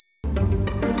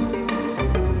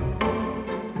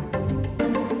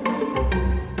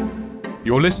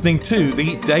You're listening to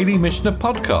the Daily Mishnah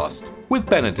Podcast with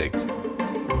Benedict.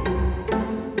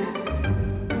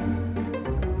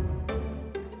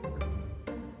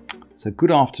 So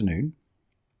good afternoon.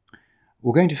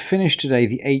 We're going to finish today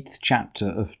the 8th chapter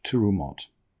of Terumot.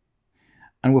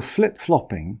 And we're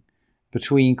flip-flopping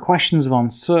between questions of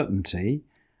uncertainty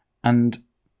and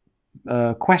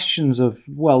questions of,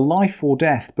 life or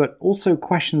death, but also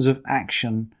questions of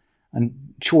action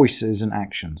and choices and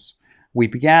actions. We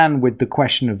began with the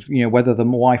question of, whether the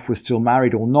wife was still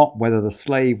married or not, whether the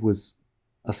slave was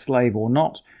a slave or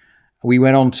not. We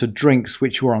went on to drinks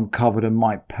which were uncovered and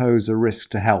might pose a risk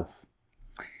to health.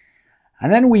 And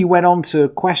then we went on to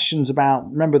questions about,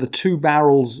 remember the 2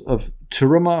 barrels of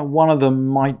Terumot, one of them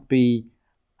might be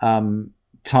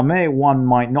tameh, one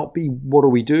might not be. What do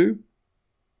we do?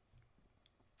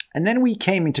 And then we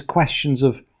came into questions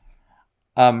of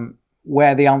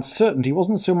where the uncertainty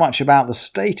wasn't so much about the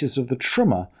status of the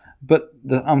Terumot, but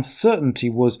the uncertainty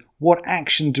was, what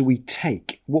action do we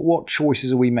take? What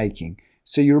choices are we making?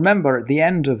 So you remember at the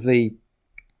end of the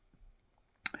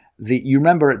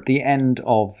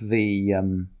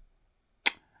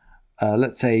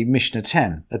let's say Mishnah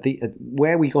 10,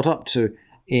 where we got up to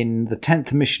in the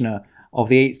 10th Mishnah of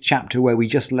the 8th chapter, where we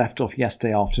just left off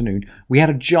yesterday afternoon, we had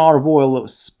a jar of oil that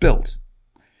was spilt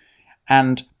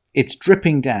and it's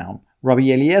dripping down.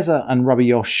 Rabbi Eliezer and Rabbi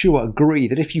Yoshua agree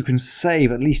that if you can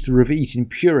save at least a revit in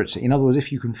purity, in other words,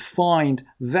 if you can find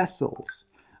vessels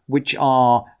which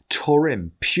are torim,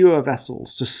 pure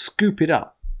vessels, to scoop it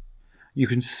up, you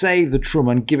can save the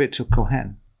Terumot and give it to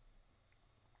Kohen.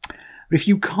 But if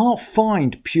you can't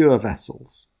find pure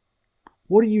vessels,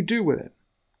 what do you do with it?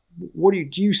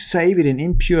 Do you save it in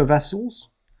impure vessels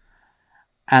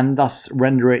and thus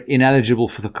render it ineligible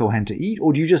for the Kohen to eat,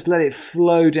 or do you just let it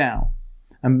flow down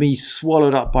and be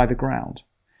swallowed up by the ground?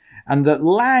 And the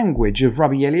language of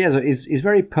Rabbi Eliezer is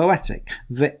very poetic.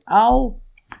 Ve'al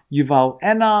yuval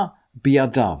ena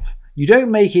biadav. You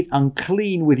don't make it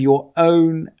unclean with your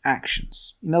own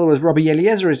actions. In other words, Rabbi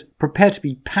Eliezer is prepared to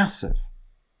be passive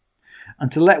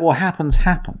and to let what happens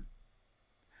happen,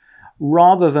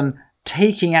 rather than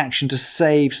taking action to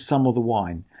save some of the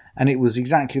wine. And it was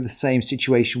exactly the same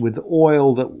situation with the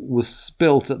oil that was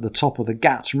spilt at the top of the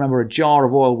gat. Remember, a jar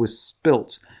of oil was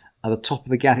spilt at the top of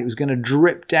the gat. It was going to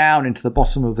drip down into the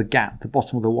bottom of the gat, the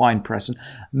bottom of the wine press, and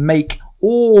make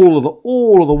all of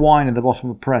the wine in the bottom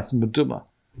of the press meduma,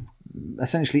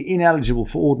 essentially ineligible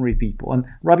for ordinary people. And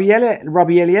Rabbi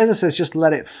Eliezer says, just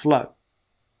let it flow.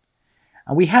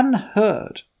 And we hadn't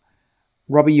heard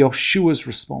Rabbi Yoshua's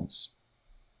response.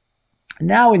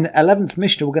 Now in the 11th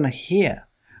Mishnah, we're going to hear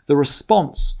the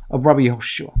response of Rabbi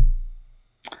Yoshua.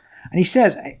 And he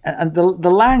says, and the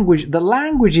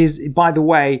language is, by the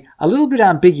way, a little bit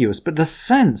ambiguous, but the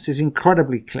sense is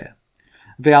incredibly clear.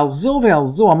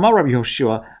 Ve'alzo amar Rabbi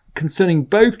Yoshua, concerning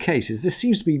both cases, this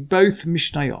seems to be both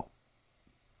Mishnayot,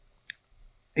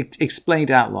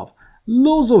 explained out loud.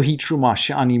 Lo zohi truma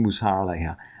she'ani muzhar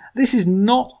aleha. This is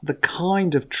not the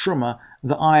kind of Terumot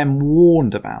that I am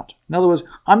warned about. In other words,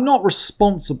 I'm not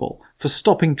responsible for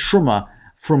stopping Terumot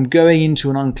from going into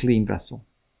an unclean vessel.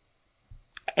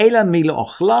 Ela mila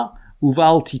ochla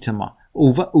uval titama.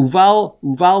 Uval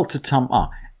tatamah.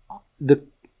 The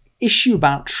issue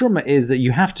about Terumot is that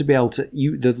you have to be able to,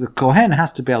 the Kohen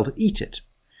has to be able to eat it.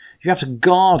 You have to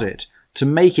guard it to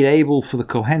make it able for the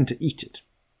Kohen to eat it.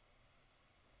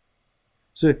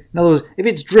 So, in other words, if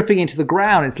it's dripping into the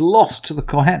ground, it's lost to the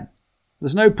Kohen.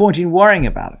 There's no point in worrying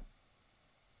about it.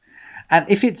 And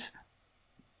if it's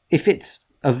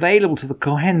available to the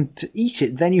Kohen to eat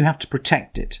it, then you have to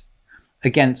protect it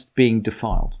against being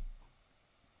defiled.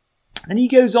 Then he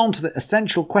goes on to the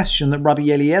essential question that Rabbi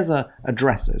Eliezer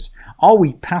addresses. Are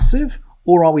we passive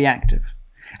or are we active?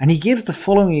 And he gives the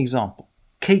following example.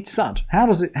 Keitzad. How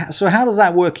does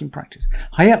that work in practice?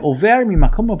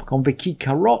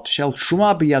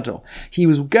 He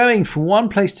was going from one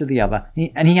place to the other,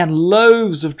 and he had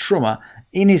loaves of Terumot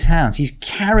in his hands. He's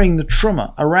carrying the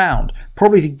Terumot around,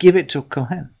 probably to give it to a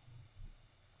Kohen.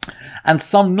 And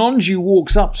some non-Jew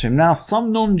walks up to him. Now,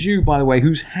 some non-Jew, by the way,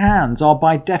 whose hands are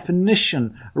by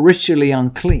definition ritually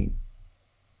unclean.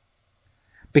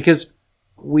 Because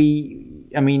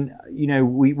we've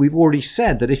already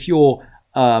said that if you're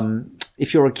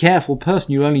a careful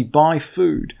person, you'll only buy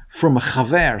food from a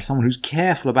chaver, someone who's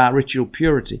careful about ritual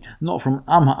purity, not from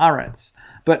Am Haaretz.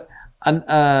 But a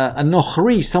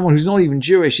nochri, someone who's not even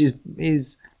Jewish,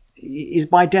 is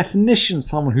by definition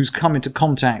someone who's come into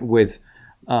contact with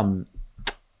dead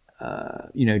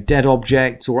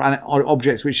objects or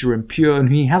objects which are impure,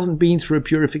 and he hasn't been through a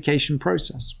purification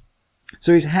process.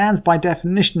 So his hands by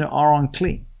definition are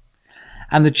unclean.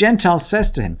 And the Gentile says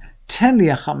to him, Ten li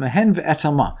achat mehen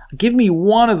ve'etama. Give me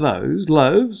one of those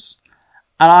loaves,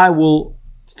 and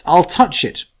I'll touch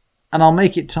it, and I'll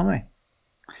make it tameh.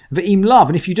 Ve'im lav,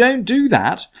 and if you don't do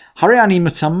that, hare ani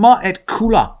matama et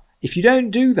kula. If you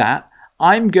don't do that,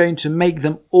 I'm going to make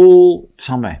them all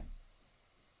tameh.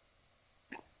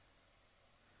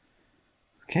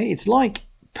 Okay, it's like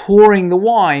pouring a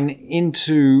little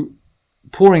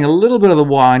bit of the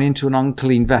wine into an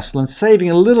unclean vessel and saving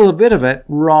a little bit of it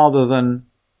rather than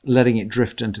letting it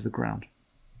drift into the ground.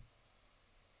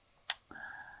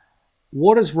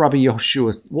 What is Rabbi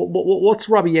Yehoshua? What's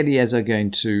Rabbi Eliezer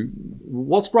going to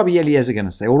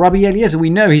say? Well, Rabbi Eliezer, we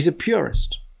know he's a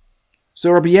purist.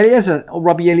 So Rabbi Eliezer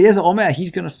Omer,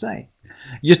 he's going to say,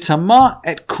 Yatama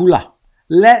et kula.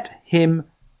 Let him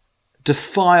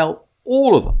defile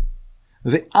all of them.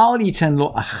 Ve'al yiten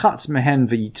lo achatz mehen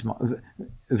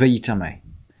ve'itameh.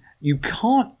 You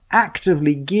can't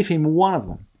actively give him one of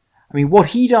them. I mean, what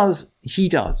he does, he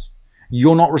does.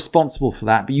 You're not responsible for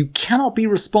that, but you cannot be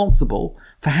responsible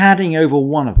for handing over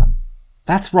one of them.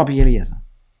 That's Rabbi Eliezer.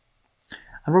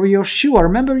 And Rabbi Yehoshua,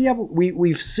 remember,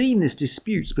 we've seen this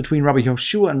disputes between Rabbi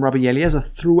Yehoshua and Rabbi Eliezer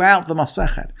throughout the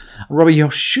Masechet. Rabbi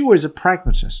Yehoshua is a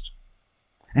pragmatist.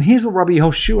 And here's what Rabbi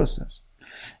Yehoshua says.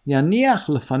 Yaniach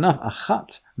lefanav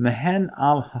achat mehen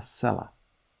al hasala.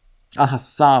 Al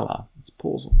hasala. It's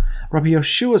pausal. Rabbi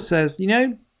Yehoshua says,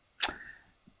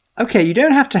 okay, you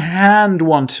don't have to hand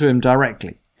one to him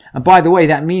directly. And by the way,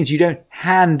 that means you don't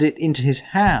hand it into his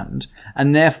hand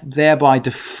and thereby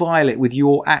defile it with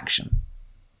your action.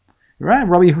 Right?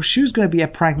 Rabbi Yehoshua is going to be a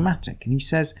pragmatic. And he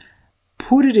says,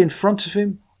 put it in front of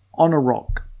him on a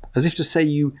rock. As if to say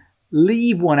you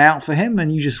leave one out for him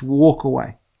and you just walk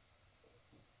away.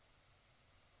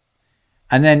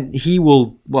 And then he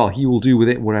will do with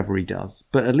it whatever he does.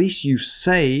 But at least you've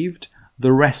saved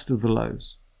the rest of the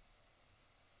loaves.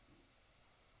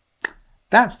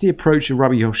 That's the approach of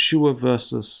Rabbi Yehoshua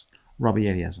versus Rabbi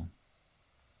Eliezer.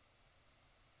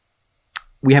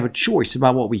 We have a choice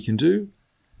about what we can do,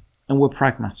 and we're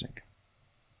pragmatic.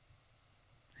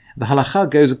 The halacha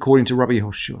goes according to Rabbi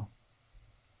Yehoshua.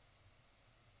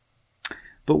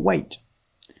 But wait,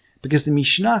 because the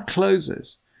Mishnah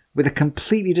closes with a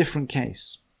completely different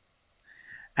case.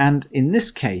 And in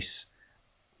this case,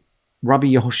 Rabbi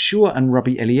Yehoshua and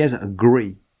Rabbi Eliezer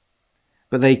agree,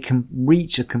 but they can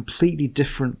reach a completely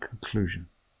different conclusion.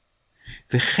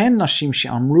 And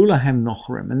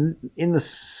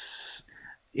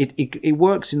it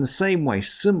works in the same way,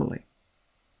 similarly.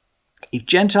 If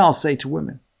Gentiles say to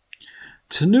women,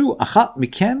 Tanu achat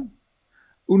mikem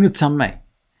unutameh,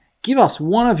 give us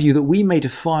one of you that we may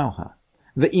defile her.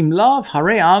 Ve'im lav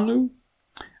hare anu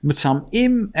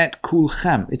mutamim et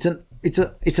kulchem. It's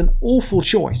an awful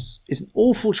choice. It's an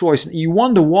awful choice. You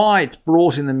wonder why it's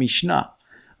brought in the Mishnah.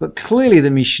 But clearly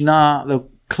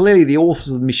the authors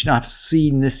of the Mishnah have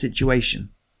seen this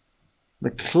situation.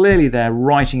 But clearly they're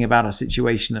writing about a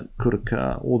situation that could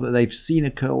occur, or that they've seen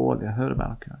occur, or they've heard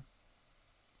about occur.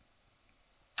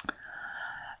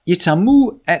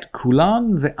 Yitamu et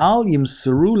kulan ve'al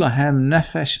yimseru lahem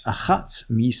nefesh achat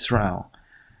miYisrael.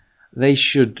 They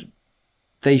should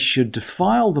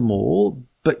defile them all,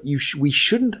 but we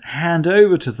shouldn't hand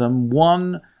over to them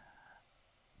one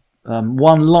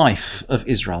life of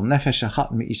Israel. Nefesh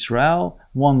achat miYisrael,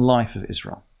 one life of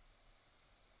Israel.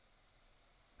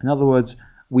 In other words,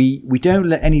 we don't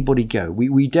let anybody go.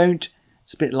 We don't.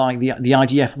 It's a bit like the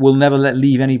IDF will never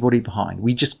leave anybody behind.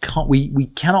 We just can't. We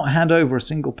cannot hand over a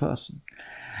single person.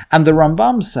 And the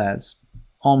Rambam says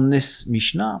on this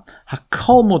Mishnah,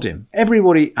 Hakol modim.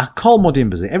 Everybody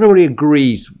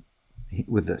agrees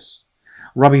with this.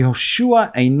 Rabbi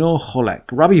Yehoshua eino cholek.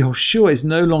 Rabbi Yehoshua is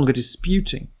no longer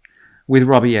disputing with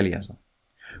Rabbi Eliezer.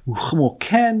 Uchmo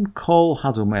ken kol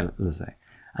hadomel lezeh.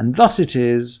 And thus it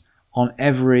is on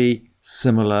every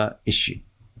similar issue.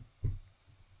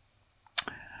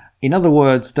 In other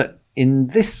words, that in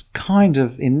this kind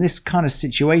of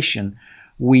situation,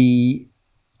 we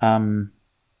can't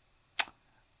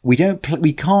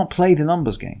play the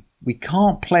numbers game. We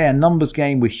can't play a numbers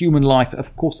game with human life.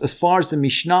 Of course, as far as the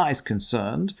Mishnah is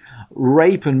concerned,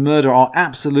 rape and murder are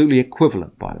absolutely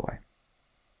equivalent, by the way.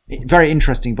 Very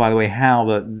interesting, by the way, how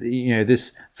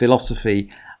this philosophy.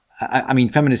 I mean,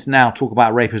 feminists now talk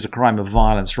about rape as a crime of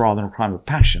violence rather than a crime of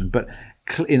passion. But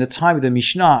in the time of the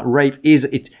Mishnah, rape is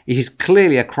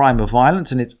clearly a crime of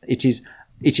violence, and it is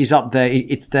up there.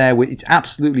 It's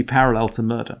absolutely parallel to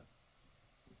murder.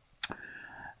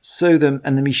 So the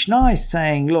Mishnah is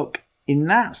saying, look, in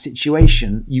that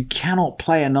situation, you cannot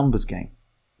play a numbers game.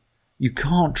 You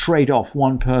can't trade off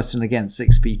one person against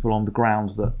 6 people on the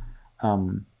grounds that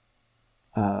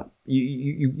in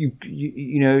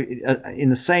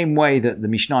the same way that the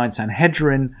Mishnah in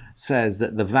Sanhedrin says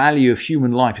that the value of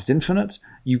human life is infinite,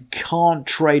 you can't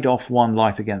trade off one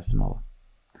life against another.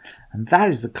 And that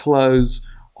is the close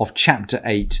of chapter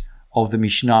 8 of the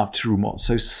Mishnah of Terumot.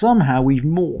 So somehow we've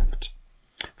morphed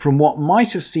from what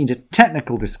might have seemed a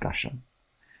technical discussion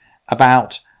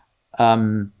about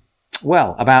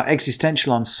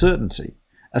existential uncertainty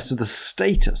as to the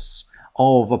status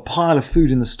of a pile of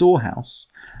food in the storehouse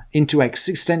into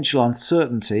existential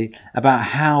uncertainty about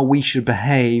how we should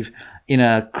behave in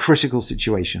a critical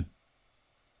situation.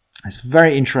 It's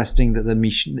very interesting that the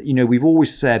Mishnah, we've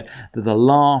always said that the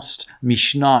last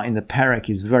Mishnah in the Perek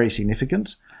is very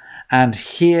significant. And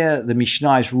here the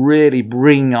Mishnah is really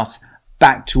bringing us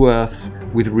back to earth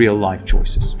with real life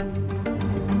choices.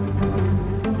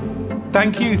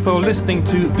 Thank you for listening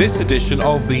to this edition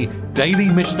of the Daily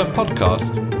Mishnah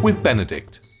Podcast with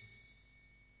Benedict.